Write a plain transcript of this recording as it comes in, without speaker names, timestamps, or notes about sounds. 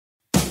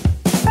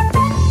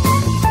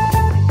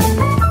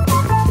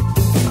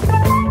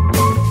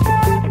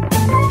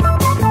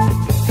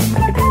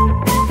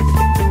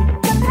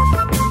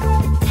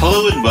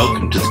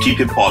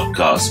TPM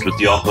Podcast with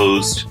your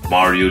host,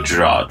 Mario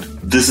Gerard.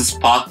 This is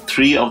part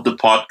 3 of the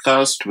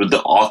podcast with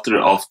the author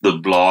of the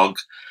blog,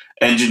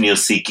 Engineer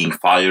Seeking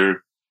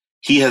Fire.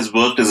 He has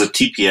worked as a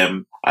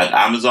TPM at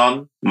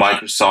Amazon,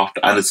 Microsoft,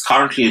 and is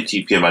currently a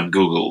TPM at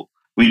Google.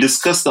 We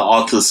discuss the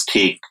author's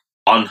take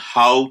on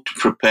how to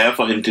prepare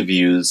for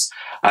interviews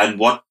and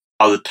what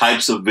are the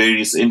types of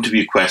various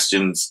interview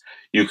questions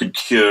you could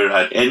hear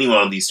at any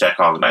one of these tech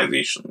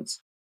organizations.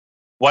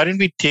 Why don't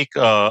we take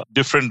a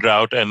different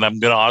route? And I'm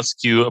going to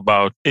ask you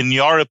about, in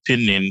your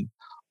opinion,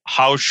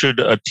 how should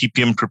a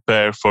TPM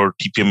prepare for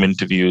TPM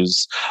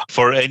interviews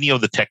for any of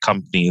the tech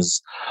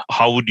companies?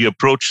 How would you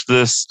approach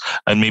this?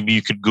 And maybe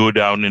you could go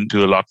down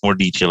into a lot more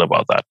detail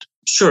about that.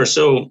 Sure.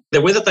 So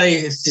the way that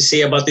I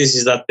say about this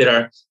is that there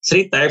are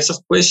 3 types of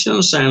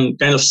questions and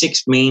kind of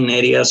 6 main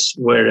areas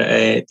where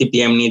a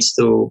TPM needs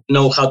to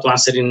know how to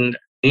answer in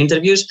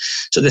interviews.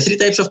 So the 3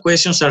 types of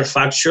questions are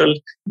factual,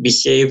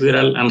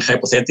 behavioral, and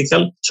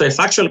hypothetical. So a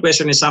factual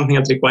question is something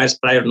that requires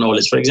prior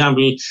knowledge. For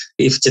example,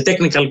 if it's a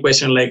technical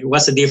question like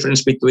what's the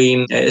difference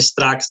between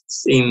struct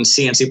in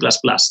C and C++,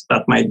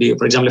 that might be,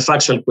 for example, a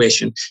factual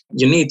question.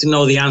 You need to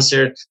know the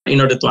answer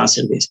in order to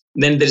answer this.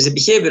 Then there is a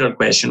behavioral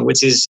question,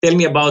 which is tell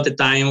me about the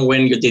time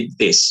when you did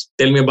this.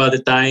 Tell me about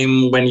the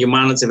time when you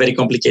managed a very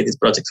complicated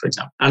project, for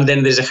example. And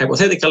then there's a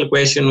hypothetical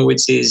question,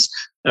 which is,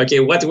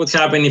 okay, what would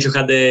happen if you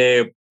had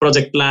a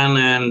project plan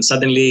and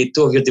suddenly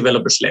 2 of your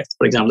developers left,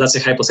 for example? That's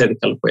a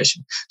hypothetical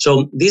question.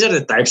 So these are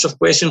the types of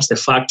questions, the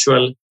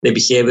factual, the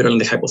behavioral,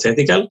 and the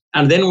hypothetical.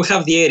 And then we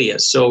have the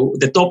areas. So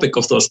the topic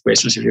of those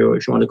questions, if you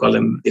want to call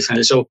them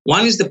differently. So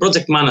one is the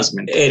project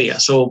management area.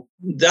 So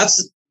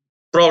that's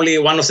probably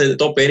one of the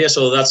top areas.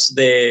 So that's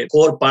the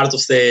core part of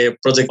the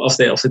project of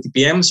the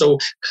TPM. So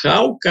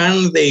how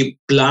can they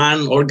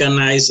plan,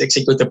 organize,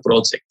 execute a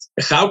project?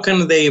 How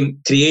can they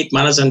create,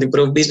 manage, and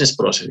improve business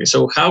processes?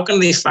 So how can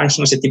they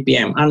function as a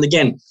TPM? And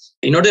again,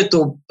 in order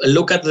to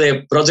look at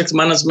the project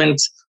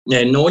management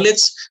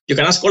knowledge, you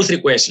can ask all 3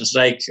 questions,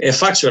 like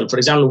factual, for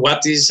example,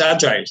 what is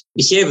agile?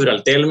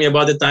 Behavioral, tell me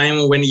about the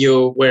time when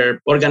you were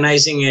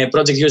organizing a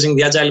project using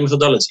the agile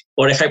methodology.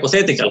 Or a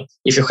hypothetical,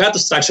 if you had to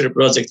structure a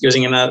project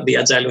using the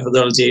agile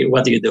methodology,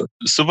 what do you do?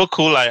 Super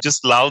cool. I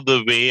just love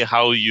the way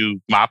how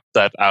you map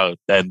that out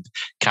and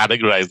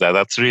categorize that.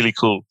 That's really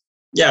cool.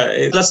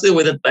 Yeah, that's the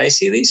way that I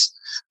see this.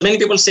 Many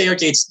people say,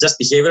 okay, it's just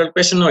behavioral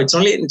question. No, it's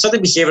not a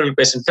behavioral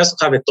question. It has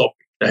to have a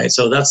topic, right?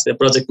 So that's the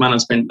project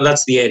management.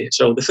 That's the area.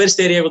 So the first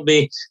area would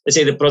be, let's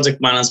say, the project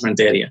management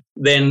area.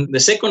 Then the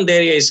second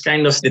area is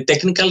kind of the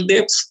technical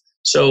depth.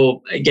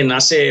 So again,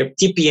 as a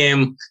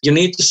TPM, you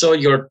need to show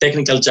your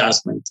technical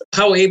judgment.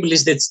 How able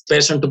is this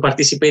person to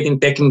participate in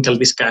technical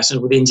discussions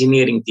with the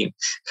engineering team?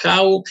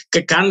 How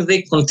can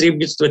they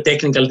contribute to a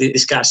technical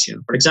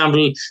discussion? For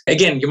example,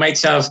 again, you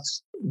might have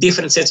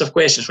different sets of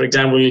questions. For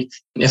example,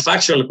 a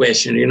factual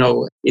question,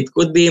 it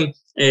could be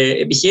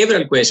a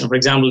behavioral question. For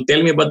example,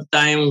 tell me about the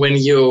time when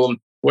you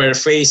were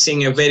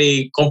facing a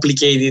very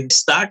complicated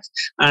stack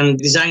and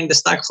designed the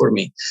stack for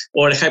me.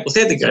 Or a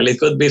hypothetical, it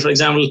could be, for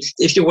example,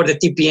 if you were the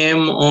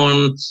TPM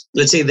on,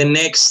 let's say, the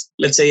next,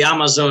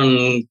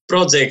 Amazon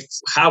project,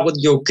 how would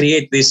you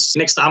create this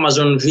next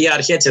Amazon VR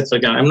headset, for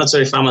example? I'm not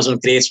sure if Amazon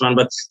creates one,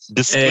 but...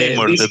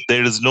 Disclaimer that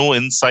there is no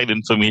inside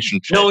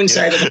information. No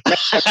inside.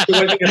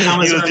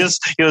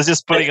 He was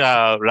just putting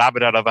a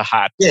rabbit out of a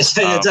hat. Yes,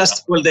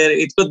 just pulled there.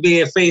 It could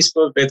be a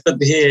Facebook, it could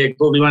be a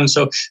Google one.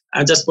 So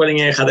I'm just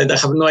pulling a hat. I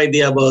have no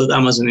idea about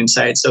Amazon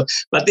Insight. So,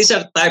 but these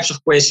are types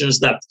of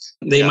questions that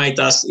they might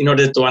ask in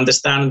order to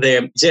understand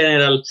the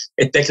general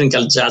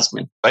technical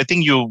judgment. I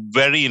think you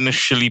very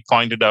initially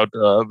pointed out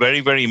a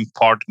very, very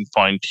important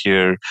point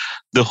here.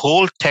 The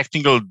whole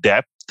technical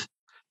depth,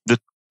 the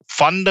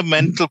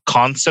fundamental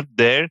concept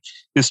there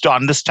is to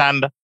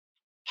understand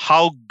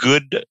how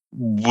good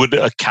would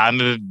a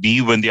candidate be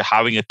when they're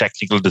having a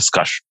technical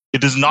discussion.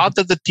 It is not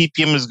that the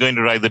TPM is going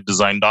to write the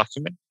design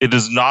document. It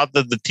is not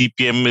that the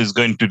TPM is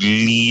going to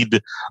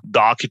lead the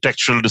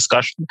architectural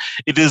discussion.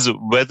 It is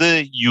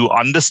whether you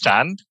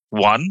understand,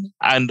 one,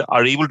 and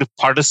are able to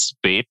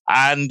participate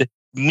and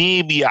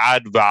maybe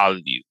add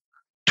value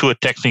to a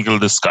technical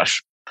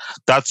discussion.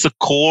 That's the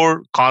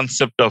core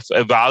concept of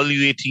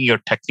evaluating your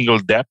technical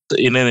depth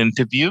in an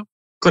interview.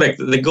 Correct.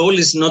 The goal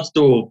is not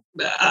to,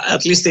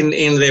 at least in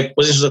the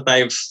positions that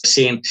I've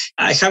seen,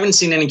 I haven't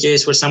seen any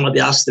case where somebody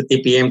asks the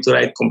TPM to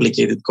write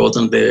complicated code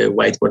on the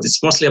whiteboard.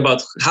 It's mostly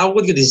about how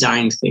would you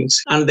design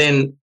things, and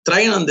then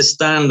try and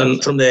understand.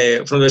 And from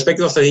the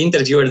perspective of the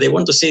interviewer, they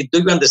want to say, do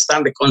you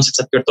understand the concepts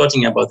that you're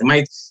talking about? They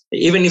might,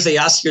 even if they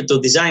ask you to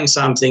design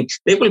something,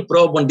 they will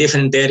probe on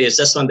different areas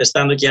just to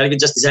understand, okay, are you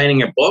just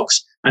designing a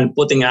box and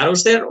putting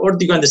arrows there? Or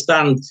do you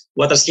understand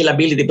what are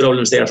scalability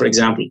problems there, for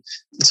example?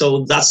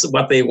 So that's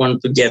what they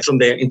want to get from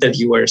the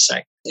interviewer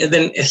side. And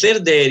then a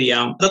third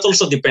area, that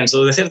also depends.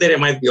 So the third area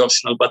might be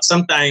optional, but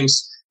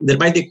sometimes there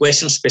might be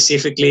questions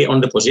specifically on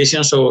the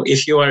position. So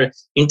if you are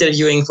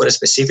interviewing for a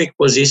specific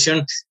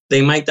position,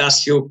 they might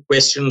ask you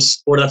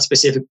questions for that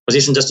specific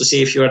position just to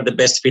see if you are the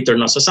best fit or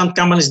not. So some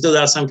companies do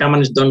that, some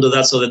companies don't do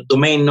that. So the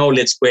domain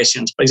knowledge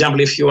questions, for example,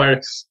 if you are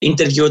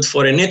interviewed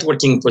for a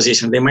networking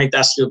position, they might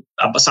ask you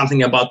about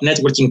something about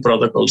networking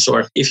protocols.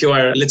 Or if you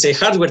are, let's say,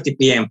 hardware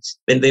TPM,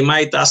 then they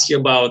might ask you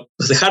about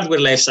the hardware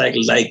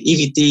lifecycle, like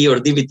EVT or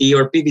DVT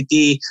or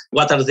PVT,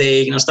 what are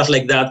they, stuff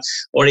like that.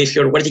 Or if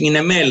you're working in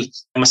ML,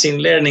 machine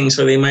learning,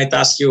 so they might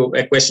ask you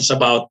questions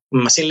about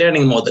machine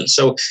learning models.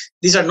 So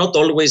these are not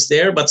always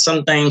there, but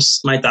sometimes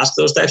might ask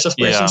those types of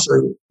questions. Yeah.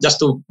 So just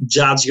to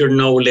judge your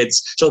knowledge.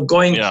 So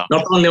going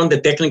not only on the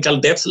technical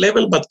depth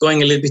level, but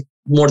going a little bit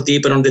more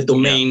deeper on the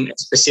domain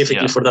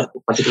specifically for that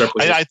particular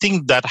position. I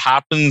think that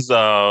happens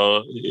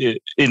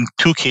in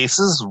two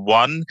cases.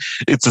 One,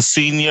 it's a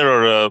senior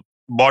or a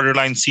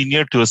borderline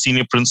senior to a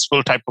senior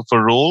principal type of a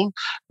role.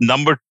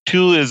 Number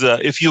two is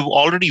if you've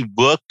already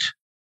worked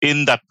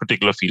in that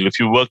particular field, if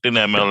you worked in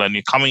ML and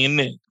you're coming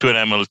in to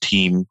an ML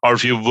team, or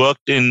if you've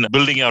worked in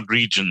building out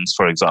regions,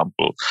 for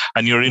example,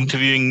 and you're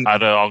interviewing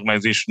at an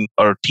organization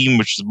or a team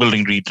which is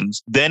building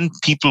regions, then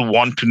people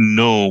want to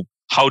know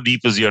how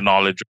deep is your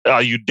knowledge.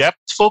 Are you depth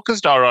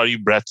focused or are you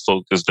breadth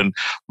focused, and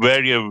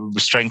where your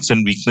strengths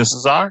and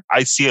weaknesses are?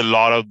 I see a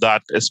lot of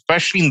that,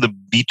 especially in the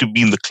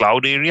B2B, in the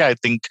cloud area, I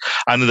think,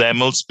 and in the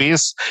ML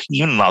space,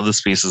 even in other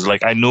spaces.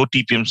 Like I know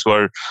TPMs who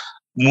are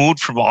moved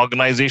from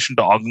organization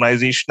to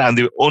organization and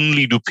they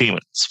only do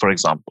payments, for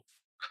example.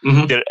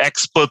 Mm-hmm. They're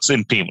experts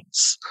in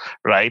payments,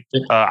 right?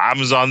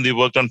 Amazon, they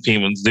worked on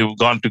payments. They've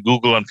gone to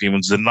Google on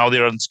payments, and now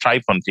they're on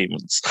Stripe on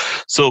payments.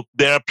 So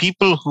there are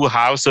people who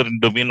have certain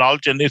domain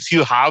knowledge, and if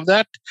you have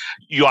that,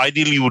 you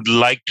ideally would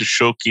like to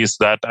showcase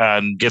that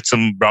and get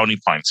some brownie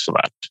points for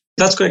that.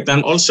 That's correct.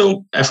 And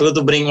also, I forgot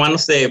to bring one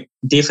of the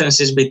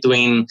differences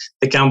between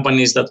the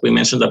companies that we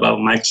mentioned about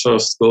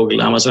Microsoft,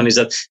 Google, Amazon, is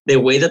that the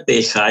way that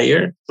they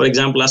hire, for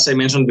example, as I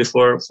mentioned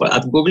before,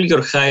 at Google,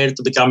 you're hired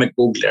to become a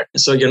Googler.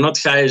 So you're not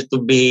hired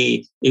to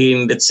be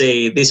in, let's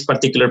say, this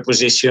particular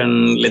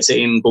position, let's say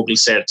in Google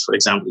search, for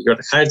example. You're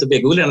hired to be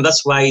a Googler, and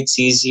that's why it's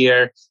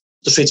easier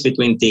to switch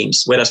between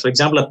teams. Whereas, for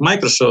example, at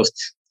Microsoft,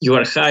 you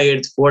are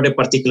hired for a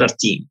particular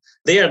team.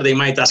 There, they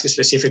might ask you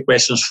specific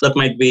questions that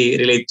might be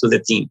related to the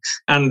team.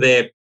 And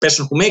the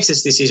person who makes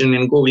this decision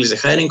in Google is the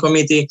hiring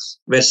committee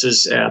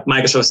versus at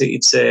Microsoft,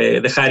 it's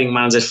the hiring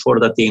manager for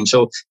the team.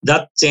 So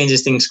that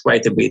changes things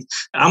quite a bit.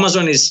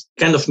 Amazon is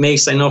kind of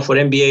mixed. I know for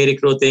MBA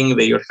recruiting,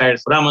 that you're hired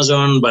for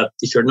Amazon, but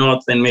if you're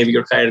not, then maybe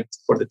you're hired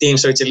for the team.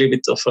 So it's a little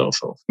bit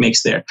of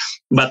mix there.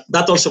 But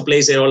that also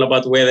plays a role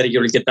about whether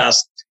you'll get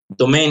asked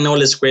domain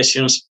knowledge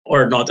questions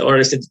or not, or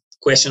if the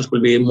questions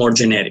will be more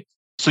generic.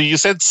 So you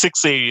said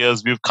 6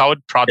 areas. We've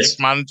covered project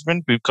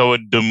management, we've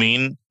covered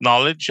domain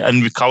knowledge,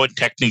 and we've covered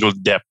technical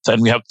depth,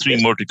 and we have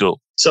 3 more to go.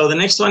 So the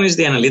next one is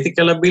the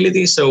analytical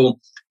ability. So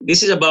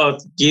this is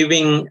about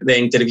giving the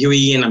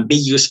interviewee an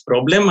ambiguous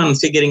problem and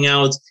figuring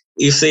out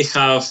if they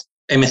have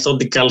a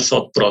methodical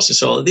thought process.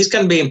 So these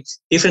can be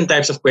different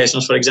types of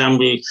questions. For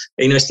example,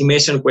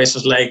 estimation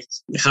questions like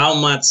how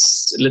much,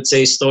 let's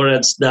say,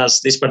 storage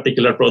does this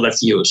particular product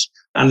use?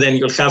 And then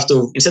you'll have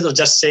to, instead of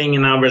just saying a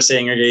number,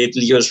 saying, okay,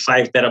 it'll use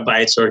 5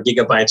 terabytes or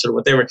gigabytes or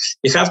whatever,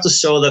 you have to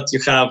show that you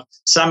have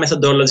some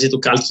methodology to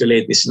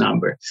calculate this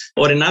number.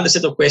 Or another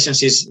set of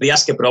questions is they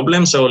ask a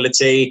problem. So let's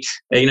say,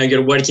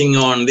 you're working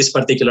on this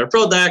particular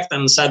product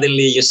and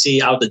suddenly you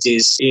see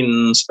outages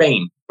in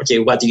Spain. Okay,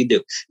 what do you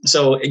do?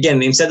 So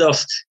again, instead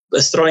of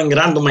throwing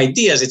random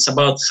ideas, it's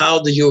about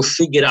how do you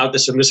figure out the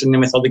solution in a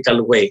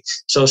methodical way.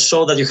 So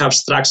that you have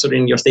structure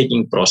in your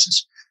thinking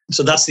process.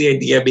 So that's the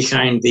idea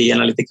behind the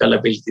analytical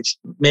abilities.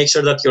 Make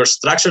sure that you're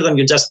structured and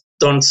you just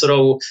don't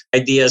throw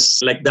ideas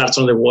like darts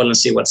on the wall and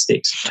see what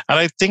sticks. And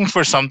I think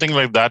for something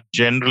like that,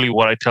 generally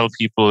what I tell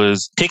people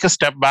is take a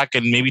step back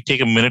and maybe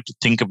take a minute to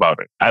think about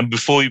it. And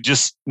before you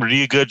just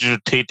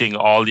regurgitating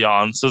all the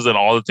answers and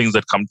all the things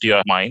that come to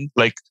your mind,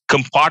 like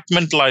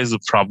compartmentalize the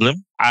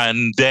problem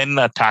and then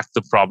attack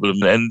the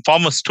problem and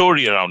form a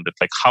story around it.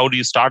 Like, how do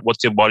you start?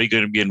 What's your body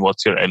going to be and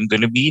what's your end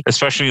going to be?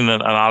 Especially in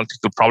an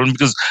analytical problem,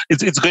 because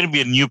it's going to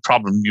be a new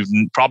problem.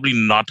 You've probably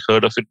not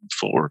heard of it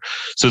before.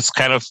 So it's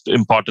kind of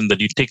important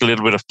that you take a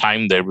little bit of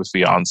time there before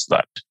you answer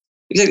that.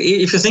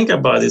 Exactly. If you think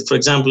about it, for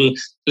example,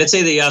 let's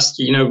say they ask,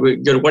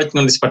 you're working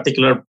on this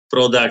particular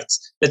product.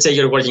 Let's say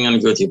you're working on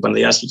YouTube and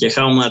they ask you, okay,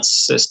 how much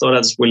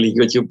storage will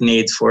YouTube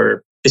need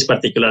for this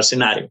particular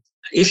scenario?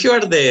 If you are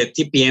the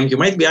TPM, you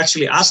might be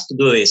actually asked to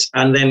do this,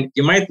 and then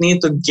you might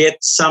need to get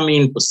some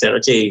inputs there.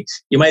 Okay,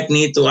 you might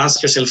need to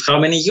ask yourself how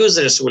many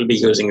users will be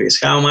using this,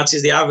 how much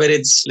is the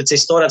average, let's say,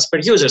 storage per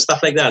user,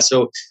 stuff like that.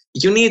 So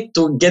you need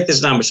to get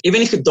these numbers.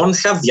 Even if you don't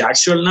have the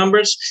actual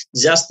numbers,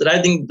 just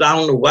writing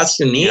down what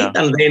you need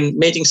and then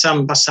making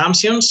some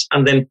assumptions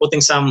and then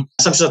putting some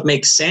assumptions that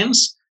make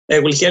sense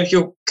will help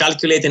you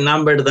calculate a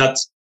number that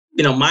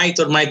might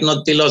or might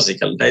not be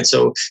logical, right?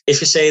 So if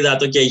you say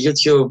that, okay,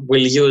 YouTube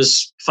will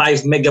use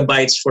 5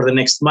 megabytes for the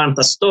next month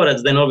as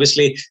storage, then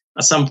obviously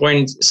at some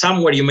point,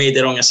 somewhere you made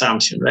the wrong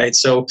assumption, right?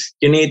 So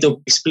you need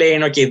to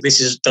explain, okay, this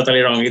is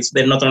totally wrong.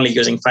 They're not only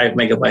using 5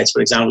 megabytes,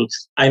 for example.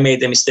 I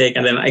made a mistake,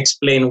 and then I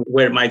explain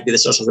where might be the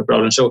source of the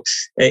problem. So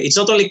it's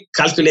not only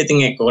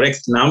calculating a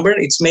correct number,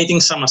 it's making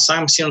some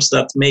assumptions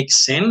that make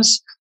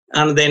sense.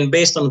 And then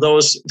based on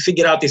those,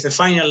 figure out if the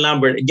final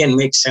number, again,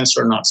 makes sense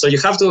or not. So you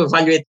have to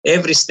evaluate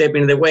every step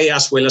in the way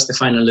as well as the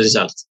final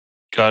result.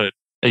 Got it.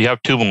 You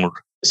have 2 more.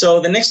 So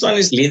the next one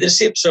is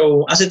leadership.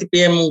 So as a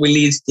TPM, we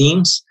lead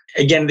teams.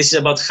 Again, this is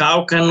about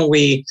how can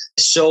we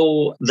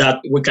show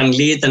that we can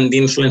lead and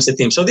influence the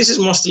team. So this is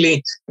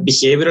mostly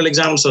behavioral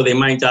examples. So they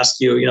might ask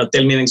you,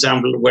 tell me an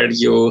example where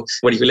you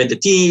led the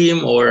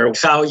team, or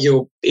how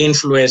you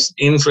influence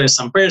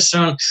some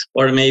person,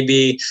 or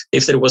maybe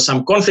if there was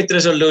some conflict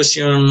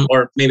resolution,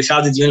 or maybe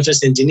how did you influence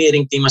the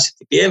engineering team as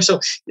a TPM. So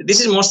this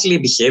is mostly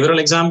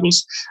behavioral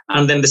examples.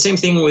 And then the same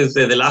thing with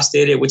the last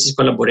area, which is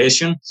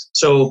collaboration.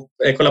 So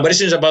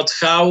collaboration is about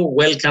how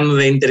well can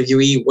the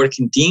interviewee work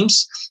in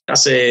teams.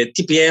 As a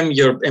TPM,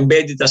 you're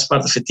embedded as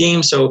part of a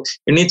team. So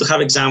you need to have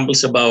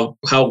examples about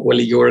how well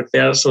you work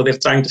there. So they're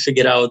trying to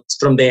figure out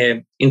from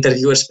the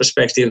interviewer's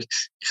perspective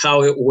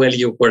how well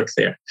you work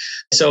there.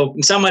 So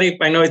in summary,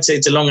 I know it's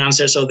a long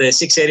answer. So the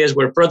 6 areas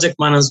were project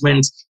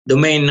management,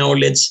 domain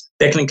knowledge,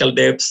 technical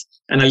depth,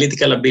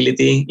 analytical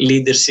ability,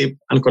 leadership,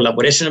 and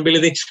collaboration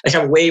ability. I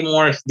have way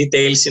more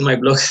details in my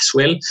blog as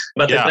well,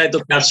 but I try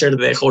to capture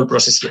the whole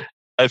process here.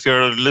 If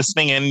you're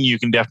listening in, you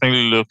can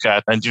definitely look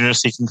at Engineer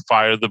Seeking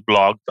Fire, the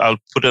blog. I'll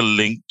put a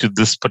link to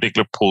this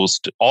particular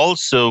post.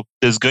 Also,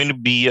 there's going to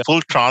be a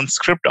full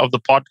transcript of the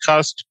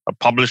podcast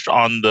published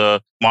on the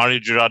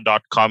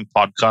MarioGerard.com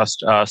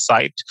podcast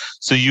site.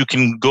 So you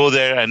can go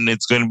there, and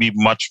it's going to be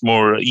much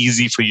more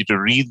easy for you to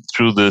read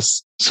through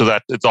this so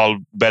that it's all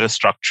better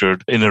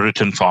structured in a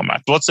written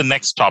format. What's the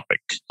next topic?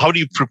 How do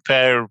you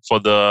prepare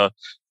for the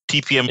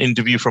TPM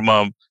interview from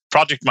a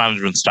project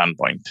management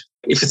standpoint?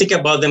 If you think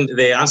about them,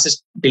 the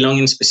answers belong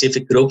in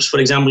specific groups. For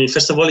example,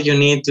 first of all, you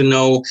need to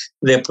know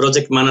the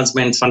project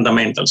management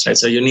fundamentals, right?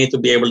 So you need to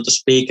be able to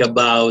speak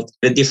about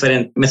the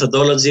different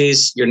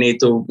methodologies. You need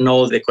to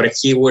know the correct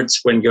keywords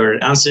when you're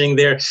answering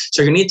there.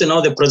 So you need to know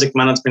the project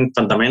management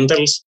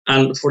fundamentals.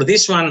 And for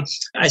this one,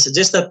 I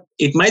suggest that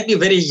it might be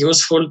very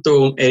useful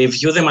to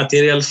review the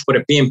material for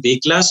a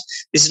PMP class.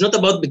 This is not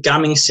about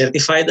becoming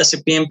certified as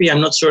a PMP.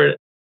 I'm not sure.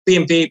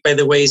 PMP, by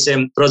the way, is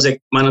a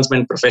project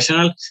management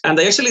professional. And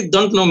I actually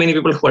don't know many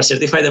people who are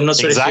certified. I'm not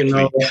sure if you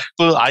know.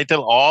 Well, I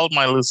tell all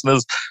my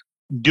listeners,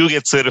 do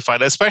get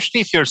certified, especially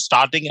if you're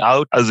starting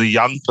out as a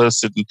young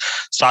person,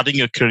 starting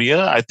your career.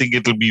 I think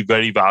it'll be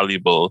very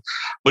valuable.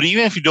 But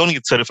even if you don't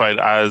get certified,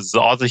 as the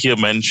author here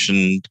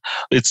mentioned,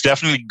 it's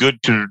definitely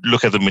good to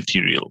look at the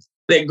material.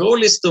 The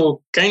goal is to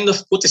kind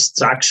of put a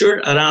structure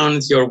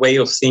around your way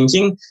of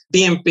thinking.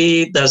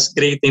 PMP does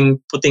great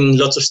in putting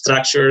lots of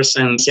structures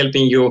and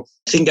helping you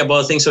think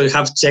about things. So you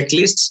have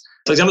checklists.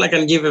 For example, I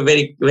can give a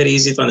very, very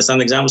easy to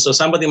understand example. So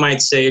somebody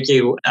might say,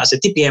 okay, as a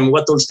TPM,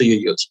 what tools do you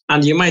use?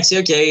 And you might say,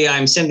 okay,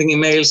 I'm sending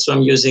emails, so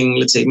I'm using,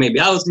 let's say, maybe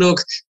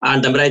Outlook,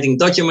 and I'm writing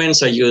documents,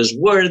 so I use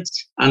Word,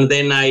 and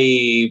then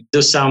I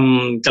do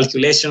some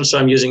calculations, so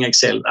I'm using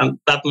Excel. And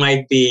that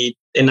might be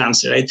an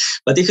answer, right?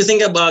 But if you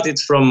think about it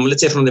from,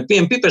 let's say, from the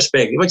PMP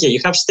perspective, okay,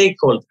 you have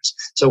stakeholders.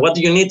 So what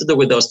do you need to do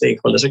with those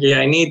stakeholders? Okay,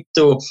 I need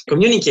to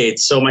communicate.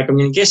 So my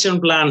communication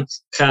plan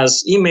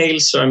has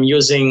emails. So I'm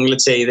using,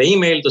 let's say, the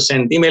email to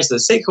send emails to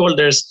the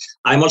stakeholders.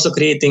 I'm also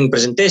creating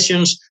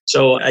presentations.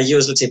 So I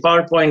use, let's say,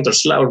 PowerPoint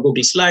or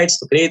Google Slides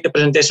to create the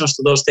presentations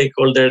to those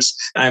stakeholders.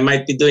 I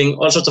might be doing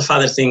all sorts of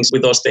other things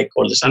with those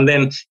stakeholders. And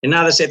then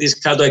another set is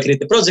how do I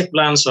create the project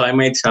plan? So I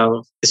might have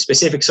a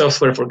specific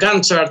software for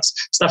Gantt charts,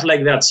 stuff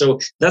like that. So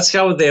that's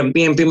how the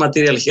PMP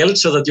material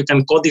helps, so that you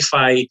can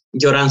codify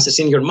your answers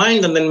in your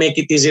mind and then make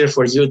it easier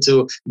for you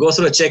to go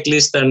through a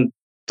checklist and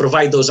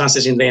provide those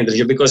answers in the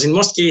interview. Because in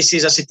most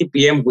cases, as a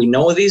TPM, we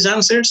know these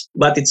answers,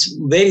 but it's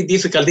very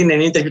difficult in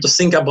an interview to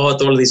think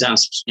about all these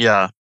answers.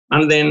 Yeah.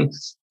 And then,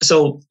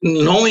 so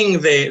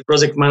knowing the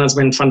project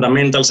management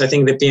fundamentals, I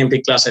think the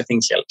PMP class, I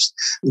think, helps.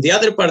 The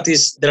other part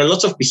is there are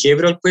lots of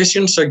behavioral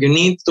questions. So you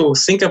need to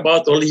think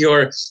about all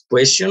your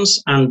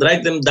questions and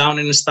write them down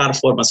in a STAR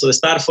format. So the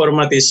STAR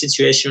format is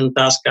situation,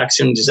 task,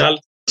 action, result.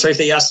 So if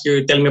they ask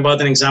you, tell me about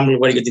an example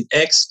where you did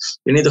X,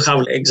 you need to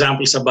have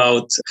examples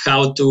about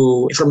how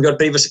to, from your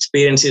previous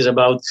experiences,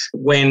 about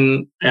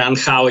when and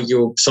how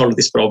you solve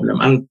this problem.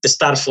 And the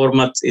STAR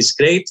format is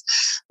great.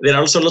 There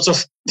are also lots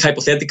of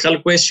hypothetical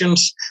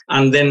questions.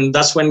 And then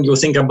that's when you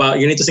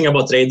need to think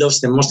about trade-offs.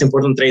 The most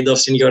important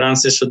trade-offs in your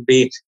answers should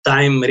be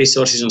time,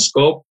 resources, and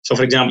scope. So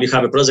for example, you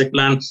have a project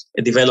plan,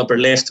 a developer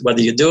left, what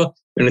do? You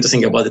need to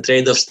think about the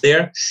trade-offs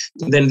there.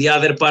 Then the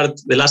other part,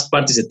 the last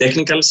part is the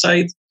technical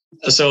side.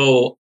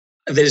 So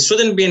there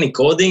shouldn't be any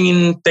coding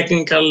in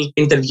technical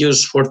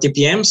interviews for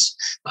TPMs.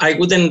 I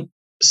wouldn't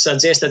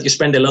suggest that you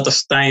spend a lot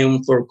of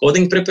time for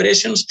coding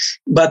preparations,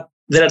 but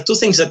there are two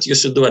things that you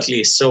should do at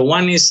least. So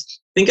one is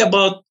think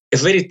about a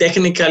very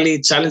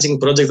technically challenging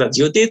project that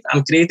you did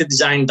and create a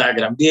design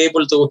diagram. Be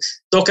able to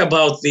talk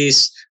about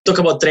this, talk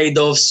about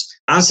trade-offs,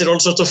 answer all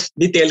sorts of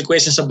detailed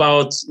questions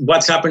about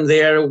what happened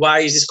there, why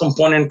is this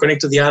component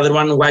connected to the other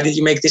one, why did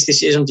you make this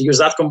decision to use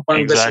that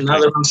component versus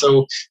another one.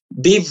 So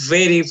be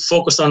very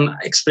focused on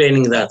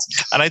explaining that.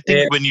 And I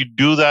think when you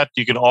do that,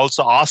 you can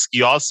also ask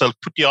yourself,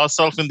 put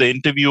yourself in the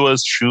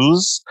interviewer's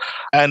shoes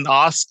and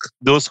ask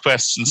those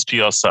questions to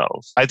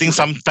yourself. I think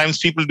sometimes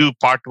people do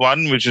part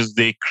one, which is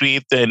they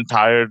create the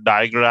entire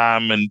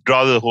diagram and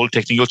draw the whole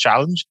technical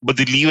challenge, but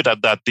they leave it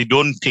at that. They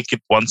don't take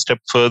it one step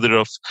further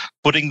of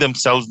putting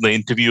themselves in the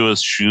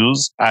interviewer's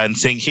shoes and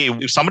saying, hey,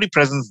 if somebody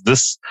presents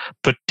this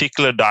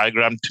particular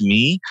diagram to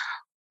me,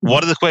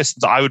 what are the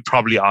questions I would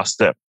probably ask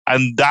them?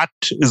 And that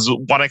is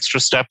one extra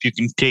step you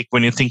can take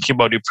when you're thinking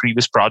about your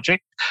previous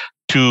project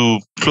to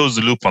close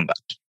the loop on that.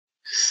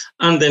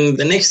 And then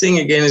the next thing,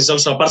 again, is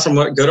also apart from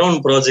your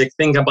own project,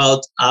 think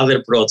about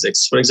other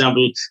projects. For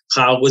example,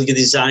 how would you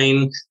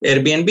design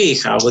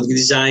Airbnb? How would you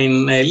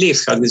design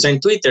Lyft? How would you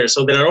design Twitter?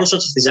 So there are all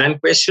sorts of design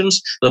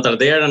questions that are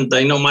there. And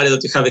I know, Mario,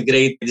 that you have a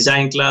great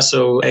design class,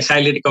 so I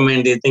highly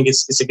recommend it. I think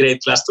it's a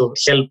great class to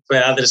help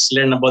others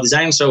learn about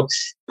design. So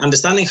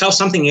understanding how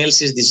something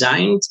else is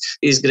designed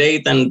is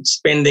great, and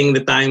spending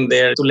the time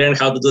there to learn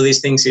how to do these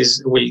things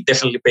will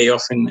definitely pay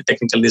off in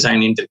technical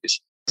design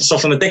interviews. So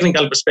from a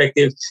technical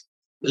perspective,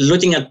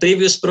 looking at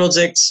previous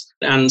projects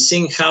and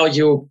seeing how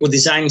you would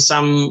design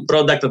some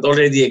product that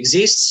already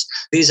exists,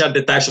 these are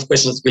the types of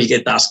questions that will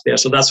get asked there.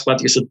 So that's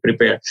what you should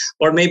prepare.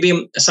 Or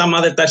maybe some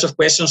other types of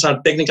questions are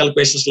technical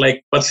questions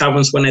like what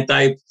happens when I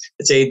type,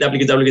 let's say,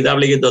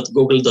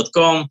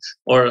 www.google.com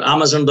or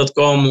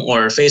amazon.com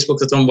or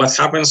facebook.com, what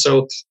happens?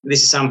 So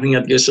this is something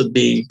that you should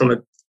be, from a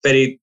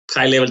very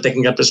high-level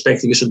technical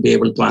perspective, you should be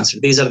able to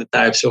answer. These are the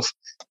types of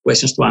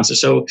questions to answer.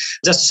 So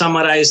just to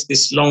summarize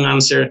this long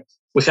answer,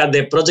 we had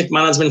the project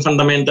management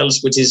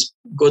fundamentals, which is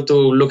go to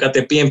look at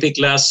the PMP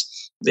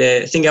class,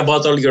 think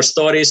about all your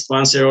stories to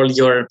answer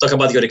talk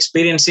about your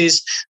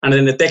experiences, and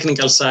then the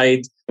technical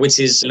side, which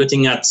is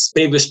looking at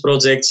previous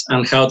projects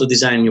and how to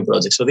design new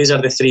projects. So these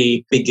are the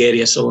three big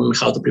areas on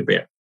how to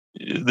prepare.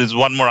 There's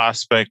one more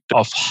aspect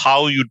of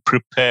how you'd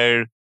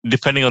prepare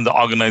depending on the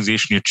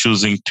organization you're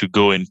choosing to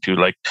go into.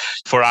 Like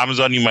for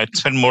Amazon, you might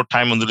spend more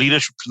time on the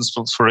leadership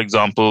principles, for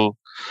example.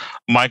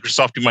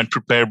 Microsoft, you might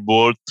prepare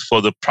both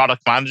for the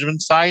product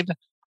management side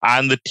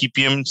and the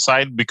TPM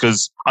side,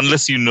 because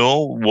unless you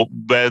know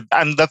where,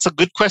 and that's a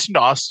good question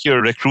to ask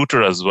your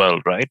recruiter as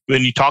well, right?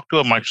 When you talk to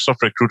a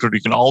Microsoft recruiter,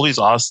 you can always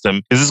ask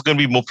them, is this going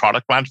to be more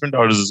product management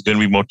or is this going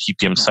to be more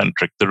TPM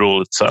centric, the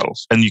role itself?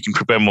 And you can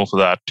prepare more for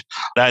that.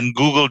 And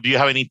Google, do you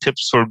have any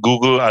tips for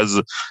Google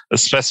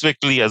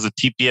specifically as a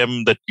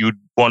TPM that you'd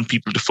want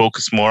people to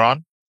focus more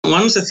on?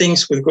 One of the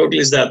things with Google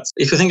is that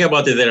if you think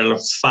about it, there are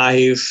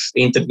 5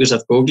 interviews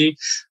at Google,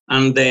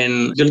 and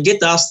then you'll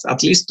get asked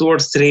at least 2 or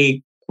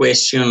 3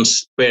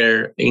 questions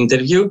per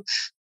interview.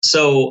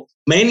 So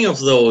many of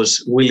those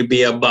will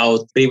be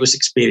about previous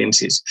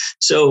experiences.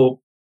 So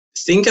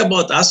think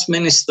about as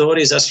many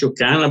stories as you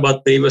can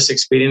about previous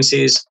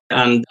experiences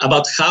and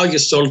about how you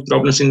solved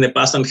problems in the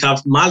past, and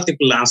have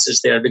multiple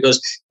answers there, because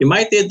you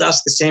might get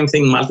asked the same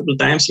thing multiple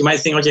times. You might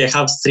think, okay, I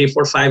have 3,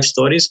 4, 5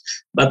 stories.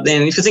 But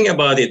then if you think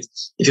about it,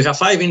 if you have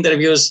 5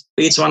 interviews,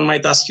 each one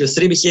might ask you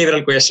 3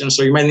 behavioral questions,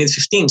 so you might need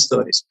 15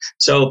 stories.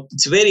 So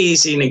it's very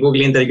easy in a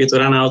Google interview to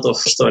run out of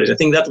stories. I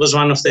think that was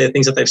one of the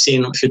things that I've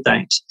seen a few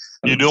times.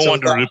 You don't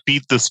want to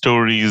repeat the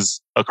stories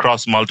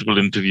across multiple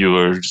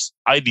interviewers,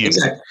 ideally,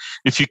 exactly.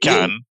 If you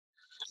can.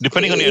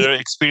 Depending on your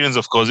experience,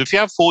 of course. If you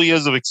have 4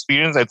 years of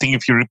experience, I think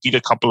if you repeat a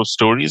couple of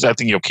stories, I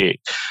think you're okay.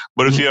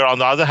 But if you're, on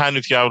the other hand,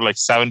 if you have like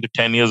 7 to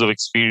 10 years of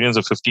experience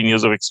or 15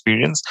 years of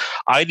experience,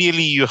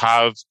 ideally you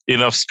have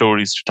enough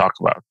stories to talk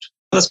about.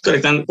 That's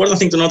correct. And important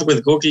thing to note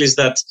with Google is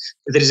that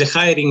there is a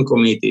hiring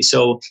committee.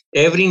 So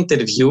every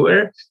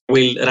interviewer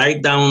will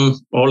write down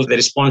all the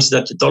responses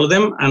that you told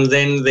them, and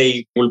then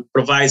they will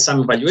provide some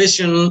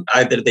evaluation.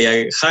 Either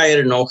they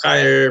hire, no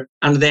hire,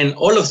 and then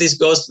all of this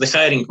goes to the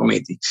hiring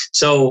committee.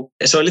 So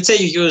let's say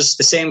you use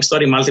the same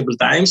story multiple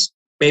times,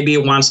 maybe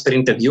once per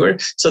interviewer.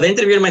 So the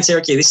interviewer might say,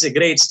 okay, this is a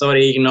great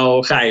story,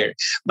 hire.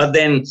 But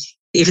then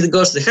if it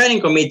goes to the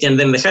hiring committee, and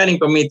then the hiring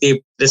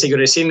committee, let's say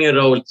you're a senior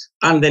role,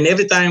 and then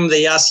every time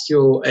they ask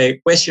you a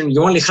question,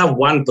 you only have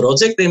one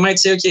project, they might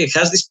say, okay,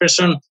 has this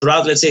person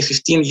throughout, let's say,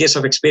 15 years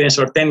of experience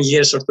or 10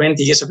 years or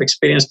 20 years of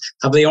experience,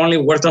 have they only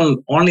worked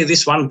on only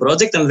this one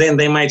project? And then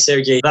they might say,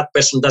 okay, that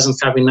person doesn't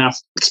have enough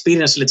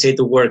experience, let's say,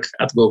 to work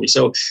at Google.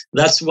 So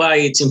that's why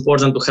it's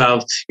important to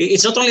have,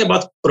 it's not only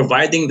about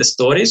providing the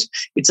stories,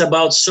 it's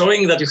about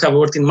showing that you have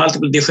worked in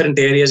multiple different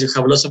areas, you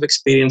have lots of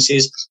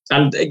experiences.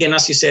 And again,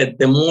 as you said,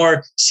 the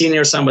more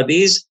senior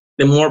somebody is,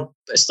 the more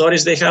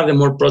stories they have, the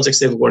more projects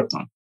they've worked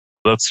on.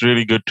 That's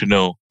really good to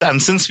know.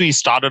 And since we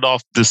started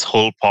off this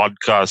whole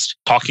podcast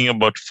talking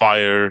about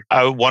FHIR,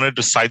 I wanted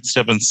to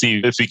sidestep and see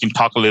if we can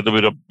talk a little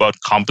bit about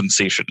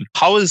compensation.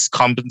 How is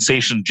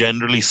compensation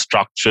generally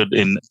structured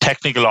in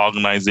technical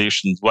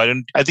organizations?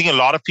 I think a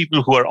lot of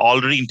people who are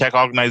already in tech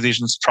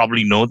organizations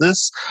probably know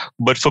this,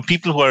 but for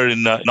people who are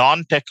in a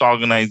non-tech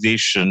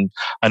organization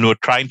and who are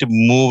trying to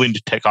move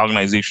into tech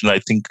organizations, I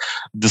think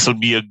this will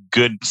be a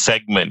good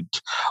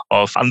segment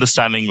of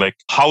understanding like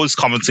how is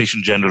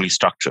compensation generally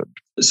structured.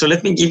 So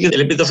let me give you a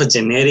little bit of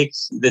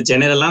the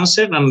general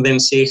answer, and then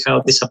see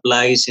how this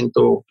applies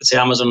into, let's say,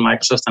 Amazon,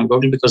 Microsoft, and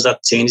Google, because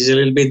that changes a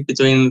little bit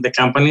between the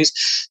companies.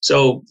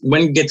 So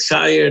when you get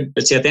hired,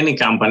 let's say at any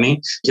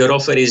company, your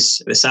offer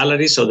is the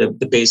salary, so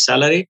the base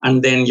salary,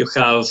 and then you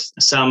have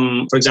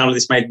some, for example,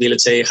 this might be,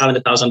 let's say,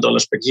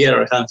 $100,000 per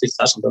year or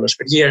 $150,000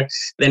 per year.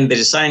 Then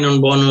there's a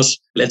sign-on bonus.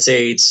 Let's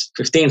say it's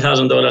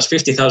 $15,000,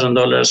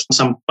 $50,000,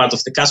 some part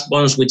of the cash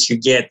bonus, which you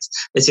get,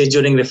 let's say,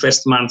 during the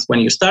first month when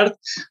you start.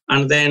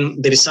 And then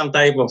there is some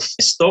type of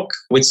stock,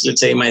 which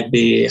let's say might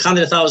be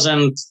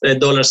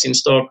 $100,000 in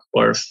stock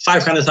or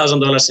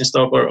 $500,000 in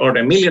stock or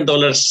 $1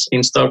 million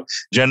in stock.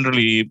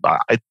 Generally,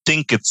 I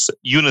think it's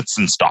units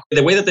in stock.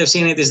 The way that I've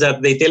seen it is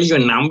that they tell you a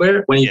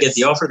number. When you get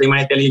the offer, they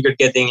might tell you you're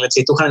getting, let's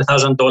say,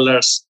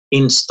 $200,000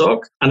 in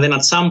stock. And then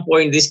at some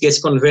point, this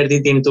gets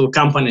converted into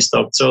company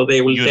stock. So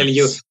they will tell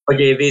you,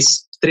 okay,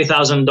 this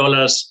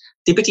 $3,000,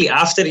 typically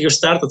after you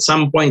start, at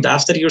some point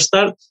after you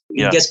start,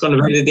 it gets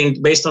converted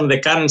in, based on the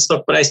current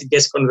stock price, it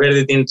gets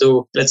converted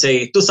into, let's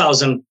say,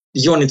 2,000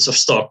 units of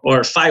stock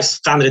or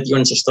 500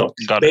 units of stock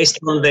based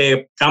on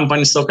the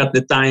company stock at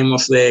the time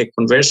of the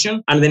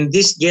conversion. And then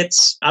this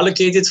gets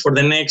allocated for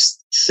the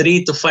next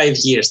 3 to 5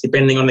 years,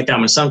 depending on the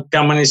company. Some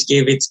companies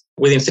give it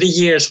within 3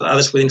 years,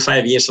 others within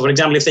 5 years. So for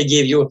example, if they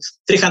give you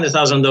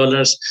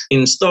 $300,000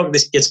 in stock,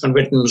 this gets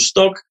converted into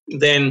stock.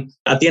 Then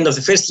at the end of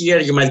the first year,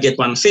 you might get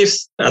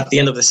 1/5. At the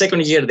end of the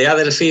second year, the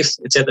other 1/5,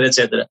 etc.,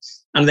 etc.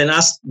 And then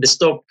as the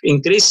stock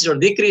increases or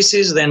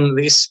decreases, then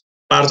this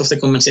part of the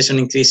compensation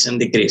increases and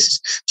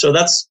decreases. So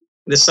that's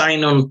the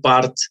sign-on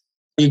part.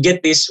 You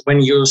get this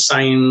when you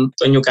sign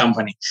to a new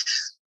company.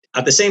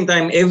 At the same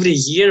time, every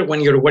year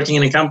when you're working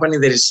in a company,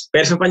 there is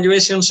perf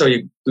evaluation. So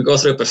you go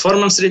through a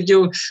performance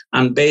review,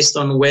 and based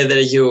on whether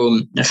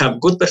you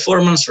have good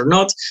performance or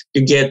not,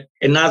 you get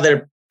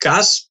another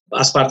cash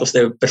as part of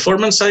the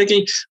performance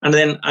cycle, and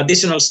then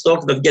additional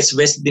stock that gets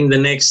vested in the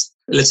next,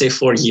 let's say,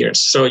 4 years.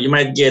 So you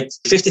might get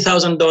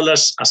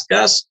 $50,000 as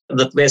cash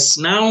that vests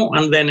now,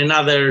 and then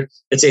another,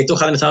 let's say,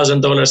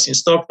 $200,000 in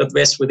stock that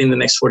vests within the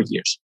next 4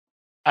 years.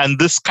 And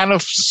this kind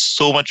of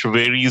so much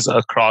varies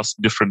across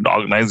different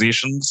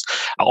organizations.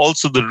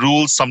 Also, the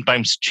rules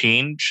sometimes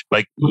change.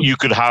 Like you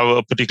could have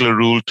a particular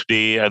rule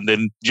today and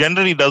then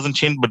generally doesn't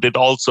change, but it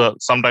also,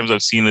 sometimes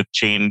I've seen it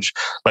change.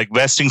 Like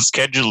vesting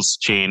schedules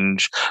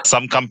change.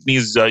 Some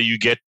companies, you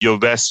get your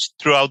vest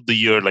throughout the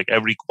year, like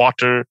every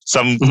quarter.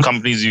 Some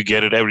companies, you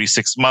get it every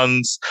 6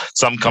 months.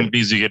 Some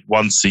companies, you get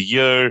once a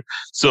year.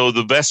 So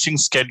the vesting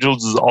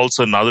schedules is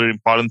also another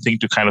important thing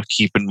to kind of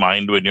keep in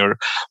mind when you're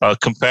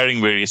comparing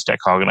various tech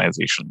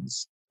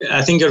organizations.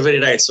 I think you're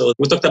very right. So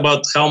we talked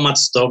about how much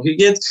stock you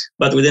get,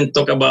 but we didn't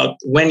talk about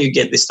when you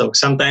get the stock.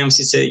 Sometimes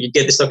you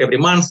get the stock every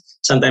month,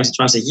 sometimes it's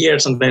once a year,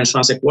 sometimes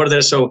once a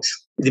quarter. So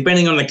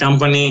depending on the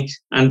company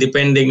and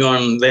depending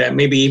on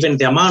maybe even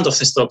the amount of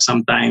the stock,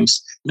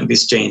 sometimes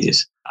this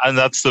changes. And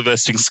that's the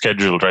vesting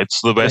schedule, right?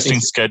 So the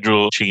vesting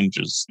schedule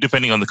changes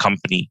depending on the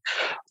company.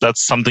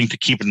 That's something to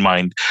keep in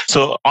mind.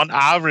 So on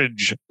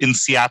average in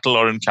Seattle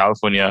or in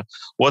California,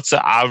 what's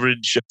the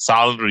average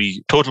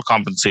salary, total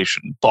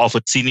compensation of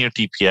a senior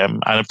TPM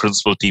and a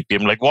principal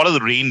TPM? Like what are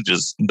the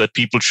ranges that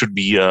people should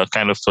be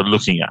kind of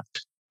looking at?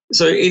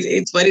 So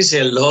it varies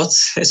a lot.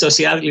 So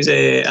Seattle is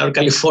or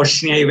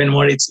California even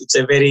more. It's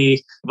a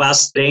very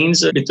vast range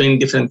between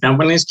different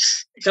companies.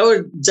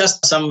 However,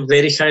 just some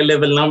very high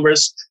level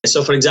numbers.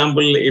 So for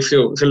example, if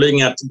you're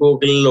looking at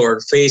Google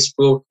or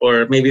Facebook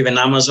or maybe even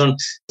Amazon,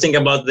 think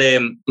about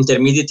the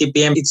intermediate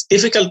TPM. It's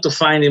difficult to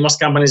find in most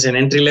companies an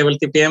entry level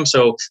TPM.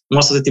 So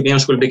most of the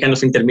TPMs will be kind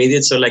of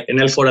intermediate. So like an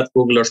L4 at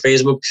Google or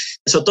Facebook.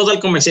 So total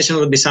compensation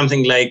would be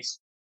something like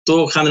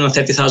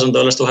 $230,000,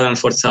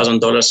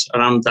 $240,000,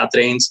 around that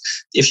range.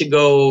 If you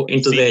go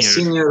into the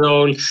senior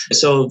role,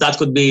 so that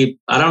could be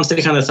around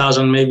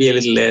 $300,000, maybe a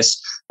little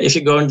less. If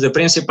you go into the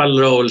principal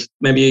role,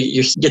 maybe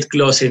you get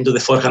closer into the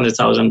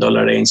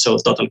 $400,000 range, so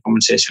total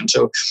compensation.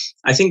 So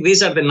I think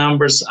these are the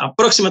numbers,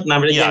 approximate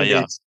numbers.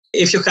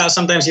 If you have,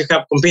 sometimes you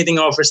have competing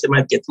offers, they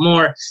might get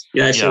more.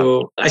 I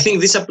think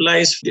this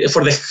applies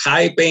for the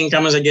high paying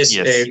companies, I guess,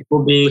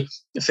 Google,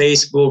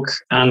 Facebook,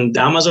 and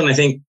Amazon. I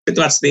think pretty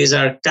much these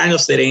are kind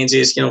of the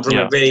ranges, from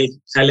a very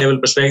high level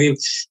perspective.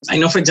 I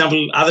know, for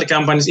example, other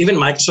companies, even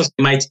Microsoft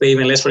might pay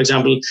even less. For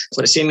example,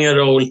 for a senior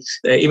role,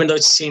 even though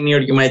it's senior,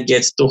 you might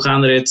get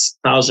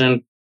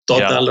 $200,000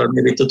 total or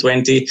maybe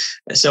 220.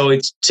 So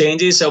it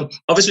changes. So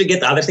obviously you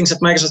get other things at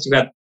Microsoft. You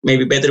got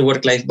maybe better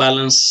work-life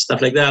balance,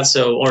 stuff like that.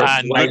 So, or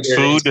and good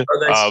food,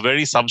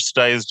 very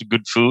subsidized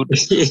good food.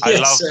 Yes, I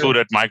love food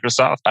at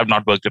Microsoft. I've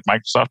not worked at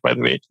Microsoft, by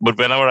the way, but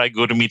whenever I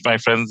go to meet my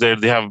friends there,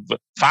 they have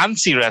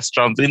fancy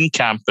restaurants in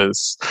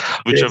campus,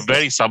 which are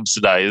very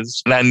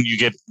subsidized, and you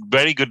get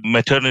very good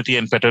maternity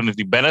and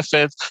paternity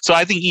benefits. So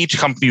I think each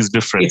company is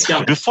different.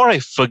 Before I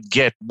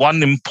forget,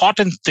 one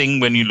important thing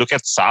when you look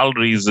at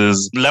salaries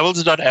is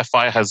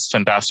Levels.fi has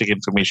fantastic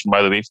information,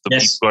 by the way, for the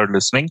people who are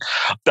listening.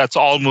 That's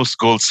almost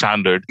gold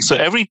standard. So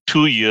every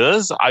 2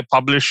 years, I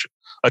publish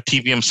a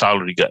TPM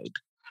salary guide,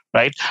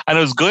 right? And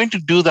I was going to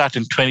do that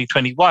in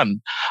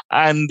 2021.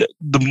 And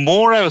the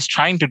more I was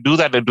trying to do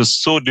that, it was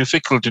so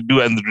difficult to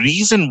do. And the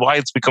reason why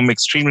it's become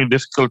extremely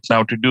difficult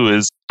now to do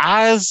is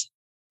as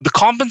the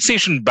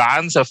compensation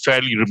bands have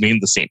fairly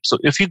remained the same. So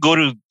if you go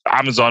to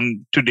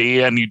Amazon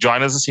today and you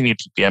join as a senior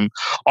TPM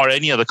or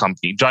any other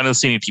company, join as a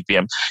senior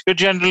TPM, you're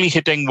generally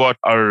hitting what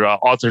our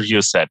author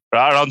here said,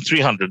 around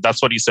 300. That's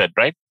what he said,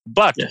 right?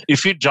 But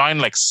if you join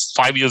like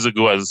 5 years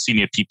ago as a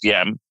senior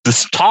TPM, the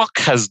stock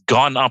has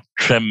gone up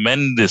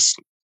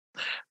tremendously.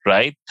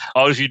 Right?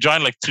 Or if you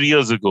join like 3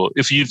 years ago,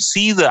 if you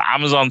see the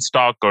Amazon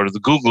stock or the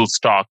Google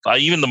stock, or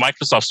even the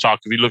Microsoft stock,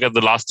 if you look at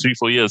the last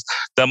 3-4 years,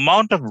 the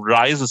amount of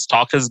rise the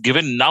stock has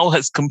given now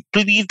has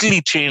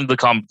completely changed the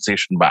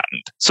compensation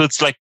band. So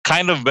it's like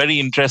kind of very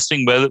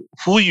interesting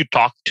who you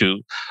talk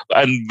to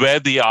and where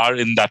they are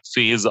in that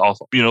phase of,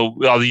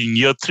 are they in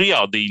year 3,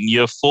 are they in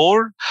year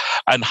 4,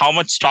 and how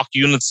much stock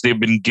units they've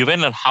been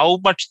given and how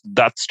much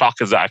that stock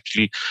is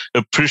actually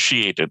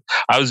appreciated.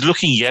 I was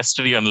looking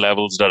yesterday on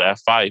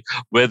Levels.fi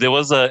where there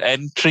was an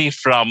entry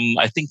from,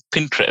 I think,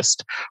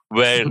 Pinterest,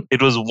 where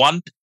it was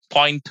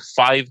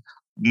 $1.5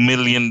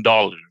 million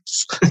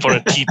for a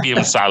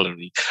TPM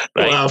salary,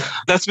 right? Wow.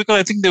 That's because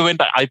I think they went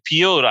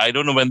IPO. I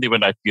don't know when they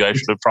went IPO. I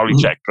should have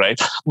probably checked, right?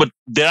 But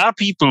there are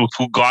people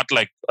who got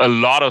like a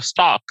lot of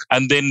stock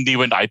and then they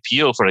went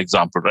IPO, for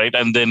example, right?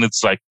 And then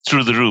it's like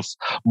through the roof.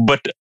 But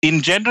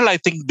in general, I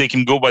think they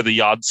can go by the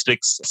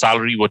yardsticks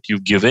salary, what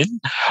you've given.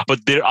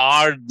 But there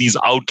are these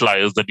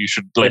outliers that you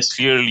should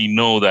clearly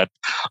know that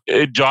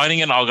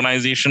joining an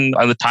organization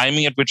and the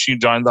timing at which you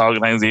join the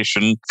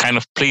organization kind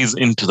of plays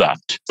into that.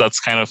 That's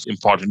kind of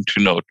important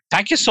to note.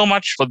 Thank you so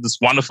much for this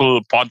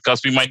wonderful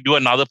podcast. We might do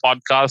another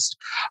podcast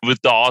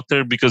with the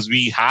author because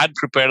we had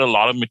prepared a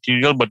lot of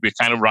material, but we're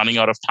kind of running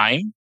out of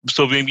time.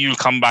 So maybe you'll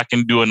come back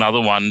and do another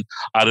one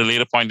at a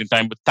later point in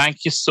time. But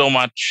thank you so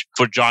much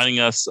for joining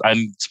us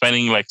and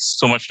spending like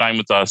so much time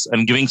with us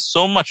and giving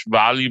so much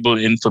valuable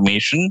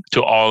information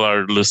to all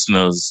our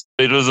listeners.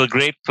 It was a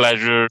great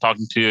pleasure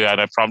talking to you, and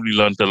I probably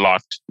learned a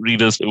lot.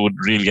 Readers would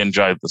really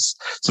enjoy this.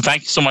 So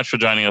thank you so much for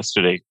joining us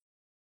today.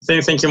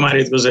 Thank you,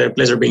 Mari. It was a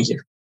pleasure being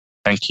here.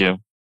 Thank you.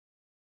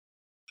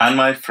 And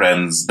my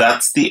friends,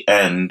 that's the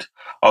end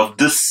of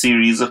this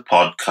series of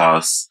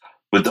podcasts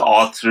with the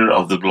author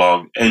of the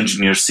blog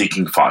Engineer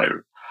Seeking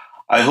Fire.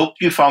 I hope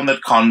you found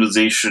that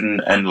conversation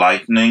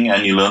enlightening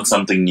and you learned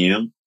something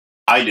new.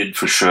 I did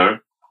for sure.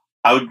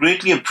 I would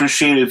greatly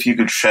appreciate if you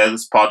could share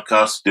this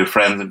podcast with your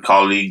friends and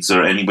colleagues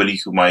or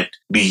anybody who might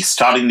be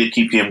starting the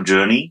TPM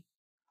journey.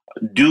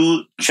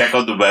 Do check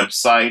out the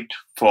website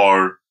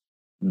for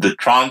the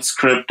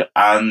transcript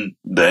and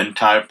the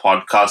entire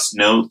podcast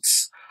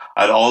notes.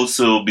 I'll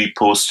also be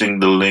posting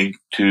the link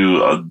to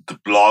the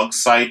blog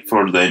site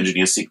for the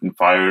Engineer Seeking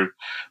Fire,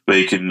 where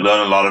you can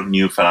learn a lot of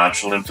new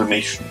financial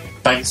information.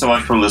 Thank you so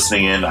much for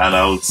listening in, and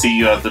I'll see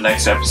you at the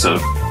next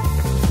episode.